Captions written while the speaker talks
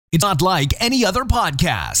It's not like any other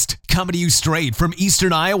podcast. Coming to you straight from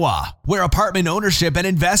Eastern Iowa, where apartment ownership and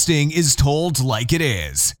investing is told like it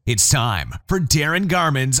is. It's time for Darren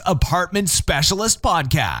Garman's Apartment Specialist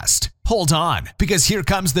Podcast. Hold on, because here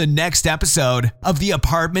comes the next episode of the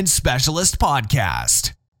Apartment Specialist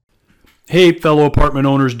Podcast. Hey, fellow apartment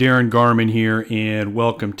owners, Darren Garman here, and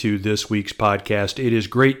welcome to this week's podcast. It is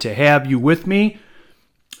great to have you with me,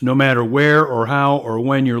 no matter where or how or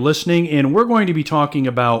when you're listening. And we're going to be talking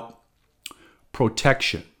about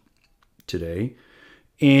protection today.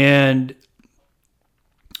 And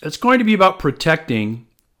it's going to be about protecting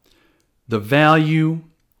the value,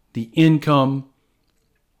 the income,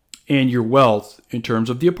 and your wealth in terms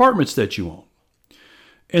of the apartments that you own.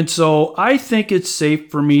 And so I think it's safe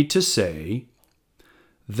for me to say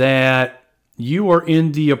that you are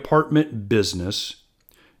in the apartment business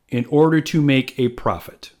in order to make a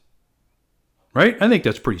profit, right? I think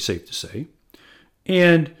that's pretty safe to say.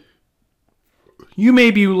 And you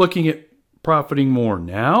may be looking at profiting more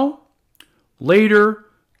now, later,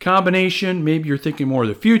 combination. Maybe you're thinking more of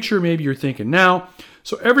the future. Maybe you're thinking now.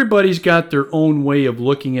 So everybody's got their own way of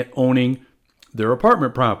looking at owning their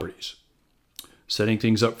apartment properties. Setting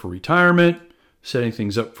things up for retirement, setting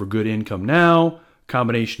things up for good income now,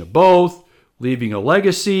 combination of both, leaving a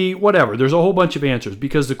legacy, whatever. There's a whole bunch of answers,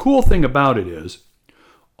 because the cool thing about it is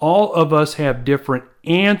all of us have different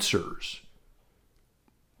answers,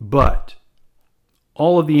 but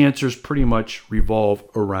all of the answers pretty much revolve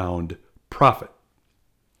around profit.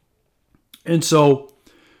 And so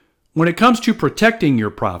when it comes to protecting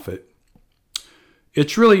your profit,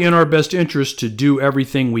 it's really in our best interest to do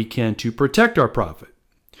everything we can to protect our profit.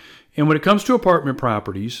 And when it comes to apartment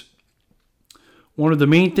properties, one of the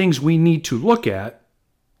main things we need to look at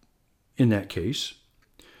in that case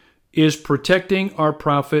is protecting our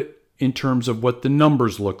profit in terms of what the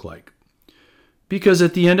numbers look like. Because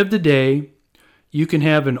at the end of the day, you can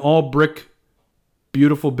have an all brick,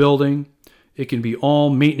 beautiful building. It can be all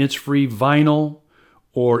maintenance-free vinyl,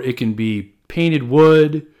 or it can be painted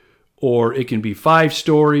wood, or it can be 5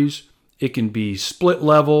 stories. It can be split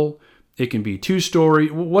level. It can be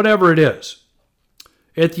 2-story, whatever it is.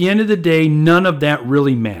 At the end of the day, none of that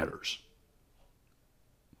really matters.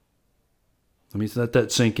 Let me let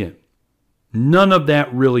that sink in. None of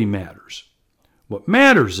that really matters. What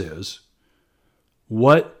matters is,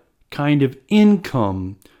 what kind of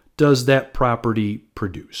income does that property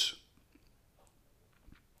produce?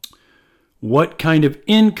 What kind of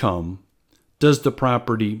income does the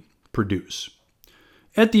property produce?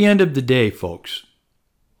 At the end of the day, folks,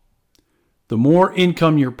 the more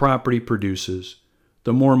income your property produces,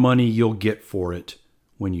 the more money you'll get for it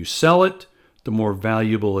when you sell it, the more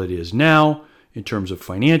valuable it is now in terms of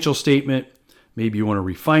financial statement. Maybe you want to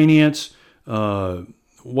refinance the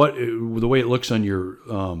way it looks on your,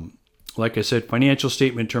 like I said, financial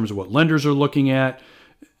statement in terms of what lenders are looking at,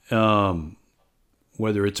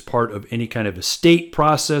 whether it's part of any kind of estate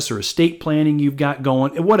process or estate planning you've got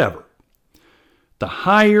going, whatever. The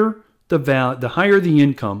higher the higher the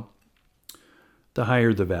income, the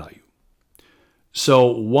higher the value. So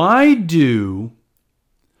why do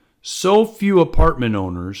so few apartment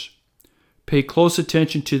owners pay close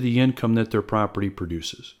attention to the income that their property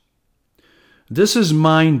produces? This is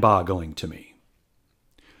mind-boggling to me.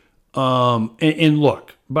 And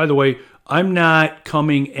look, by the way, I'm not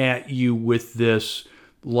coming at you with this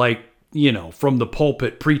like, from the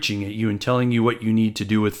pulpit preaching at you and telling you what you need to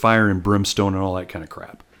do with fire and brimstone and all that kind of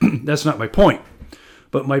crap. That's not my point.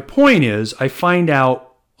 But my point is, I find out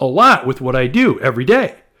a lot with what I do every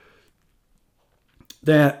day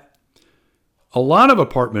that a lot of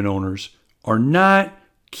apartment owners are not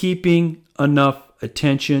keeping enough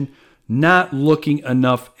attention, not looking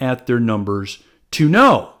enough at their numbers to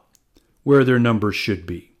know where their numbers should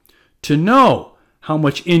be, to know how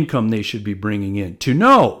much income they should be bringing in, to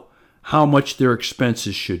know how much their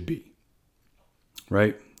expenses should be,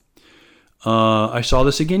 right? I saw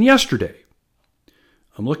this again yesterday.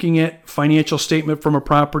 I'm looking at financial statement from a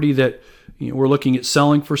property that we're looking at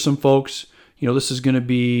selling for some folks. This is going to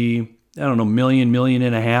be, million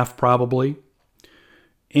and a half probably.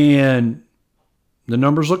 And the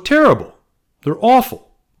numbers look terrible. They're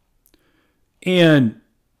awful. And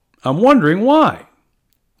I'm wondering why.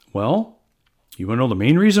 Well, you want to know the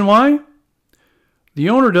main reason why? The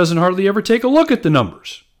owner doesn't hardly ever take a look at the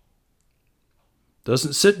numbers.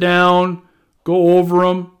 Doesn't sit down, go over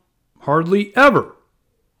them, hardly ever.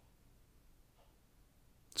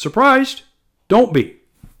 Surprised? Don't be.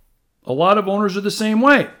 A lot of owners are the same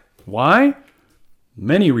way. Why?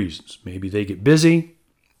 Many reasons. Maybe they get busy.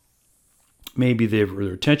 Maybe they have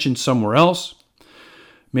their attention somewhere else.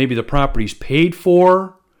 Maybe the property's paid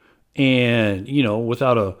for. And,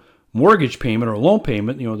 without a mortgage payment or a loan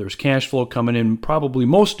payment, there's cash flow coming in probably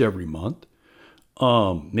most every month.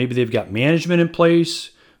 Maybe they've got management in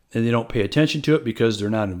place and they don't pay attention to it because they're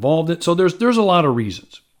not involved in it. So there's a lot of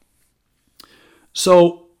reasons.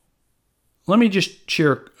 So let me just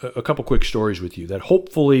share a couple quick stories with you that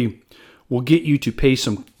hopefully will get you to pay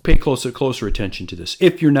closer attention to this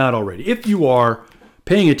if you're not already. If you are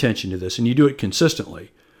paying attention to this and you do it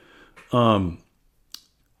consistently,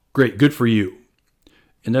 great, good for you.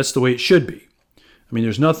 And that's the way it should be. I mean,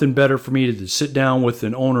 there's nothing better for me to sit down with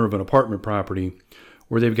an owner of an apartment property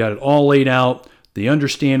where they've got it all laid out. They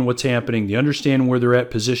understand what's happening. They understand where they're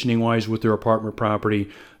at positioning-wise with their apartment property.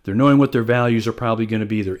 They're knowing what their values are probably going to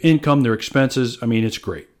be, their income, their expenses. I mean, it's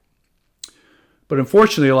great. But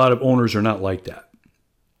unfortunately, a lot of owners are not like that.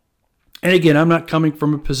 And again, I'm not coming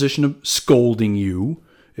from a position of scolding you,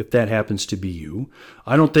 if that happens to be you.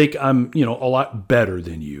 I don't think I'm, a lot better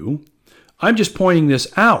than you. I'm just pointing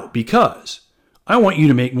this out because I want you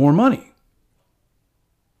to make more money.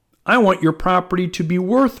 I want your property to be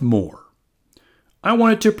worth more. I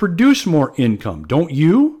want it to produce more income. Don't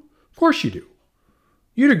you? Of course you do.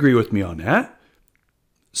 You'd agree with me on that.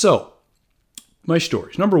 So, my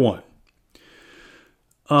stories. Number one,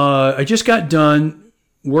 I just got done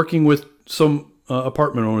working with some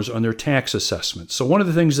apartment owners on their tax assessments. So one of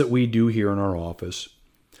the things that we do here in our office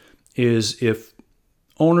is if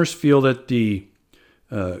owners feel that the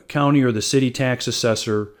county or the city tax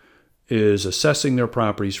assessor is assessing their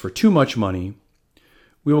properties for too much money,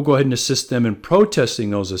 we will go ahead and assist them in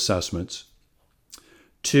protesting those assessments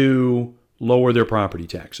to lower their property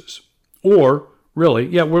taxes. Or really,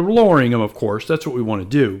 we're lowering them, of course. That's what we want to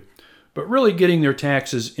do. But really getting their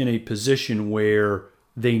taxes in a position where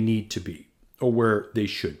they need to be or where they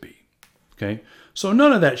should be. Okay? So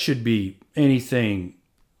none of that should be anything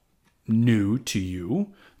new to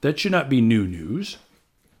you. That should not be new news.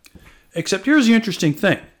 Except here's the interesting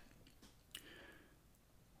thing.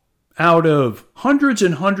 Out of hundreds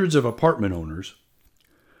and hundreds of apartment owners,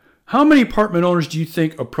 how many apartment owners do you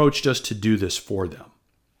think approached us to do this for them?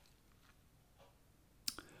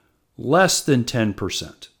 Less than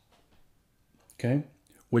 10%. Okay?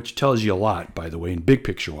 Which tells you a lot, by the way, in big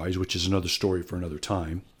picture wise, which is another story for another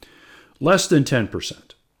time. Less than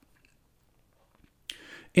 10%.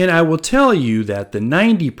 And I will tell you that the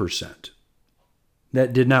 90%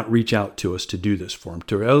 that did not reach out to us to do this for them,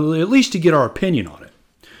 to at least to get our opinion on it,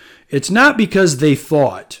 it's not because they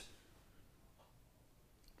thought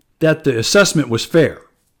that the assessment was fair.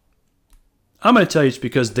 I'm going to tell you it's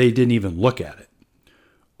because they didn't even look at it.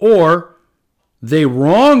 Or they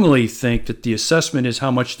wrongly think that the assessment is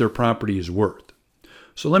how much their property is worth.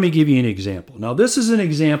 So let me give you an example. Now, this is an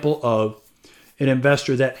example of an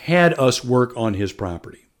investor that had us work on his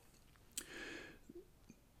property.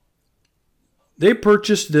 They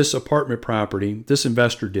purchased this apartment property, this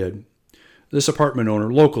investor did, this apartment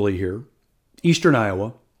owner locally here, Eastern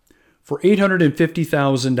Iowa, for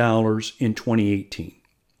 $850,000 in 2018.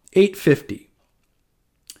 $850,000.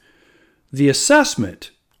 The assessment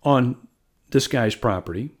on this guy's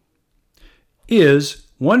property is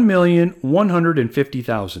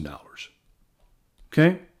 $1,150,000.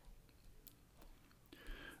 Okay?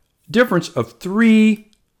 Difference of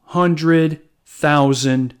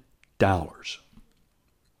 $300,000.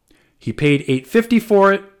 He paid $850,000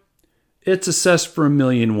 for it. It's assessed for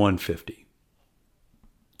 $1,150,000.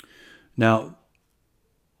 Now,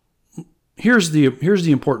 here's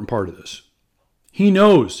the important part of this. He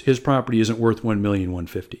knows his property isn't worth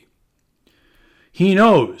 $1,150,000. He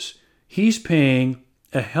knows he's paying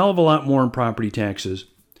a hell of a lot more in property taxes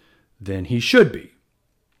than he should be.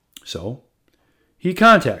 So he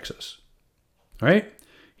contacts us, right?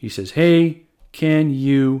 He says, hey, can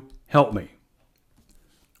you help me?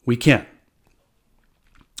 We can.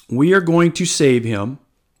 We are going to save him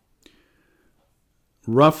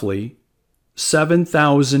roughly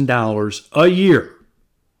 $7,000 a year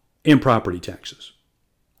in property taxes.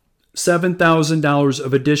 $7,000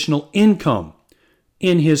 of additional income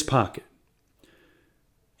in his pocket.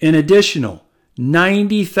 An additional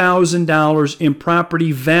 $90,000 in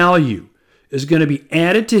property value is going to be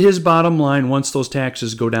added to his bottom line once those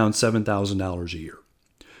taxes go down $7,000 a year.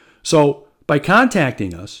 So by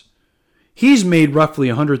contacting us, he's made roughly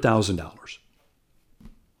 $100,000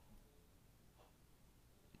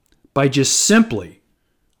 by just simply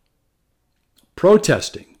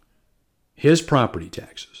protesting his property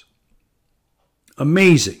taxes.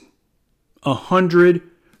 Amazing.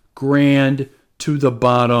 $100,000 to the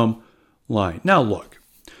bottom line. Now look,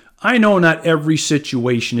 I know not every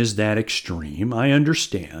situation is that extreme. I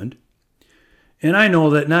understand. And I know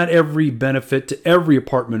that not every benefit to every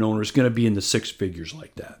apartment owner is going to be in the six figures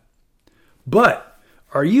like that. But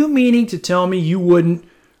are you meaning to tell me you wouldn't,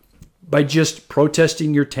 by just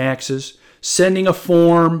protesting your taxes, sending a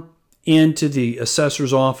form into the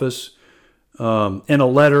assessor's office and a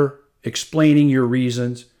letter explaining your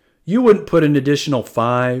reasons, you wouldn't put an additional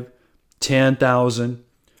 $5,000, $10,000,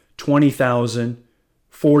 $20,000,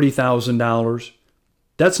 $40,000?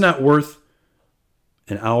 That's not worth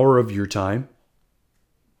an hour of your time.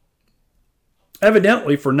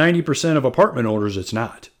 Evidently, for 90% of apartment owners, it's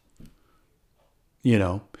not.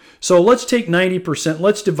 So let's take 90%,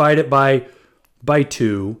 let's divide it by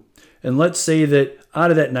 2, and let's say that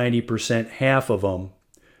out of that 90%, half of them,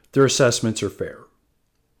 their assessments are fair.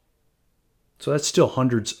 So that's still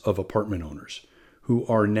hundreds of apartment owners who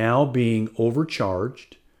are now being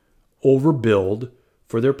overcharged, overbilled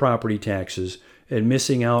for their property taxes, and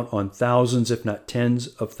missing out on thousands, if not tens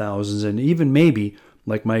of thousands, and even maybe,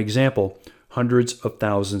 like my example, hundreds of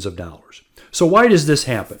thousands of dollars. So why does this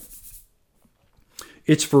happen?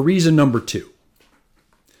 It's for reason number 2.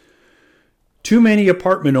 Too many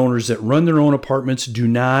apartment owners that run their own apartments do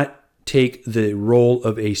not take the role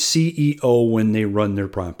of a CEO when they run their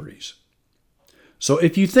properties. So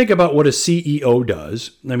if you think about what a CEO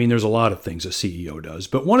does, there's a lot of things a CEO does,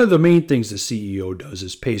 but one of the main things the CEO does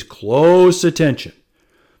is pays close attention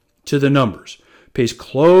to the numbers, pays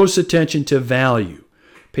close attention to value,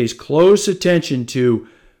 pays close attention to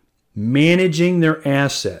managing their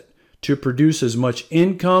asset to produce as much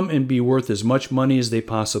income and be worth as much money as they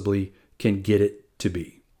possibly can get it to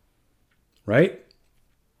be. Right?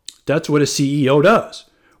 That's what a CEO does.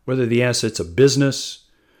 Whether the asset's a business,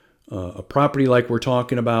 a property like we're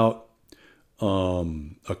talking about,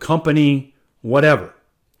 a company, whatever.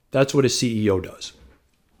 That's what a CEO does.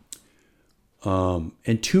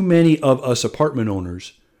 And too many of us apartment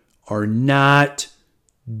owners are not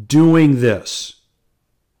doing this.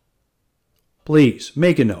 Please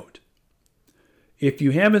make a note. If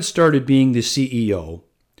you haven't started being the CEO,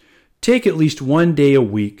 take at least 1 day a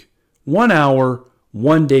week, 1 hour,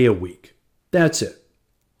 1 day a week. That's it.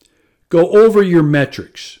 Go over your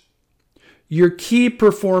metrics, your key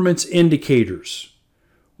performance indicators.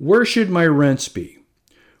 Where should my rents be?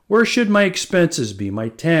 Where should my expenses be? My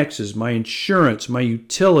taxes, my insurance, my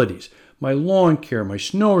utilities, my lawn care, my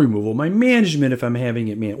snow removal, my management if I'm having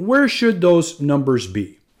it managed. Where should those numbers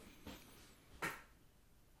be?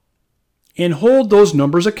 And hold those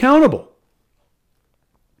numbers accountable.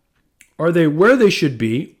 Are they where they should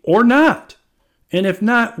be or not? And if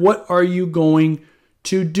not, what are you going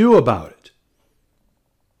to do about it?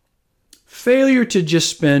 Failure to just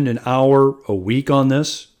spend an hour a week on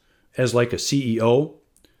this as like a CEO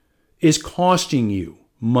is costing you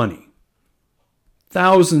money.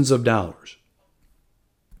 Thousands of dollars.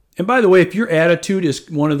 And by the way, if your attitude is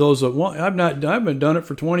one of those that, well, I've been done it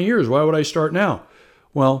for 20 years. Why would I start now?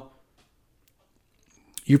 Well,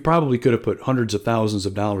 you probably could have put hundreds of thousands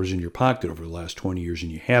of dollars in your pocket over the last 20 years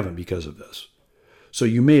and you haven't because of this. So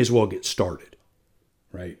you may as well get started,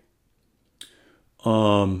 right?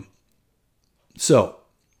 So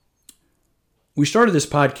we started this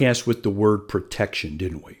podcast with the word protection,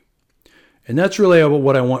 didn't we? And that's really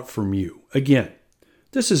what I want from you. Again,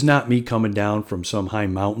 this is not me coming down from some high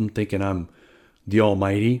mountain thinking I'm the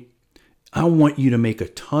almighty. I want you to make a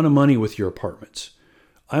ton of money with your apartments.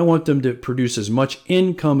 I want them to produce as much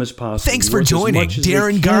income as possible. Thanks for joining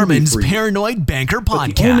Darren Garman's Paranoid Banker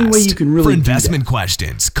Podcast. The only way you can really for investment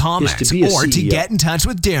questions, comments, or to get in touch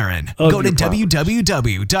with Darren, go to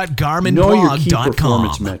www.garmanblog.com. Know your key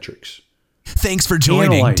performance metrics. Thanks for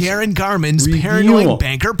joining Darren Garman's Paranoid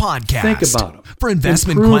Banker Podcast. Think about them. For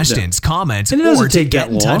investment questions, comments, or to get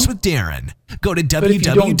in touch with Darren, go to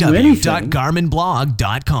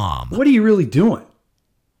www.garmanblog.com. What are you really doing?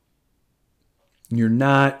 You're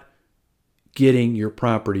not getting your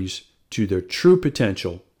properties to their true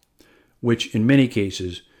potential, which in many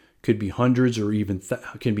cases could be hundreds or even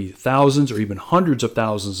can be thousands or even hundreds of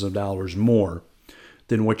thousands of dollars more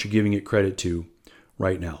than what you're giving it credit to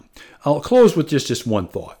right now. I'll close with just one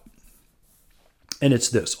thought. And it's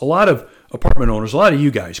this. A lot of apartment owners, a lot of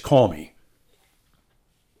you guys call me.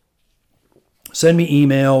 Send me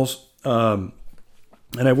emails. And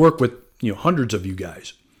I work with hundreds of you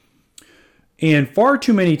guys. And far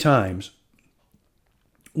too many times,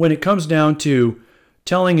 when it comes down to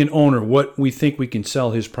telling an owner what we think we can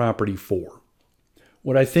sell his property for,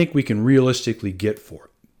 what I think we can realistically get for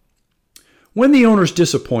it, when the owner's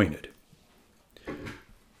disappointed,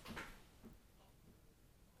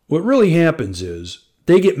 what really happens is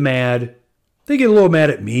they get mad. They get a little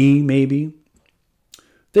mad at me, maybe.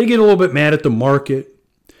 They get a little bit mad at the market.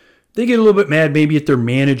 They get a little bit mad maybe at their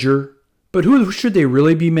manager, but who should they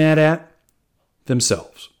really be mad at?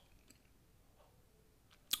 Themselves.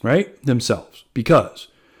 Right? Themselves. Because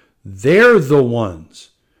they're the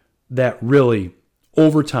ones that really,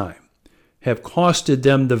 over time, have costed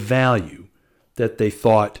them the value that they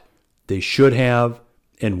thought they should have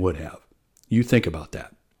and would have. You think about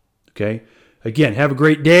that. Okay? Again, have a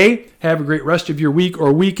great day. Have a great rest of your week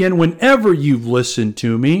or weekend whenever you've listened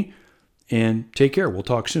to me. And take care. We'll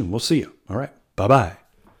talk soon. We'll see you. All right. Bye-bye.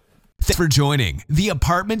 Thanks for joining the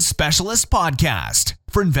Apartment Specialist Podcast.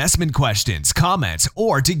 For investment questions, comments,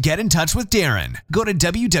 or to get in touch with Darren, go to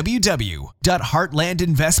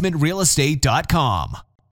www.heartlandinvestmentrealestate.com.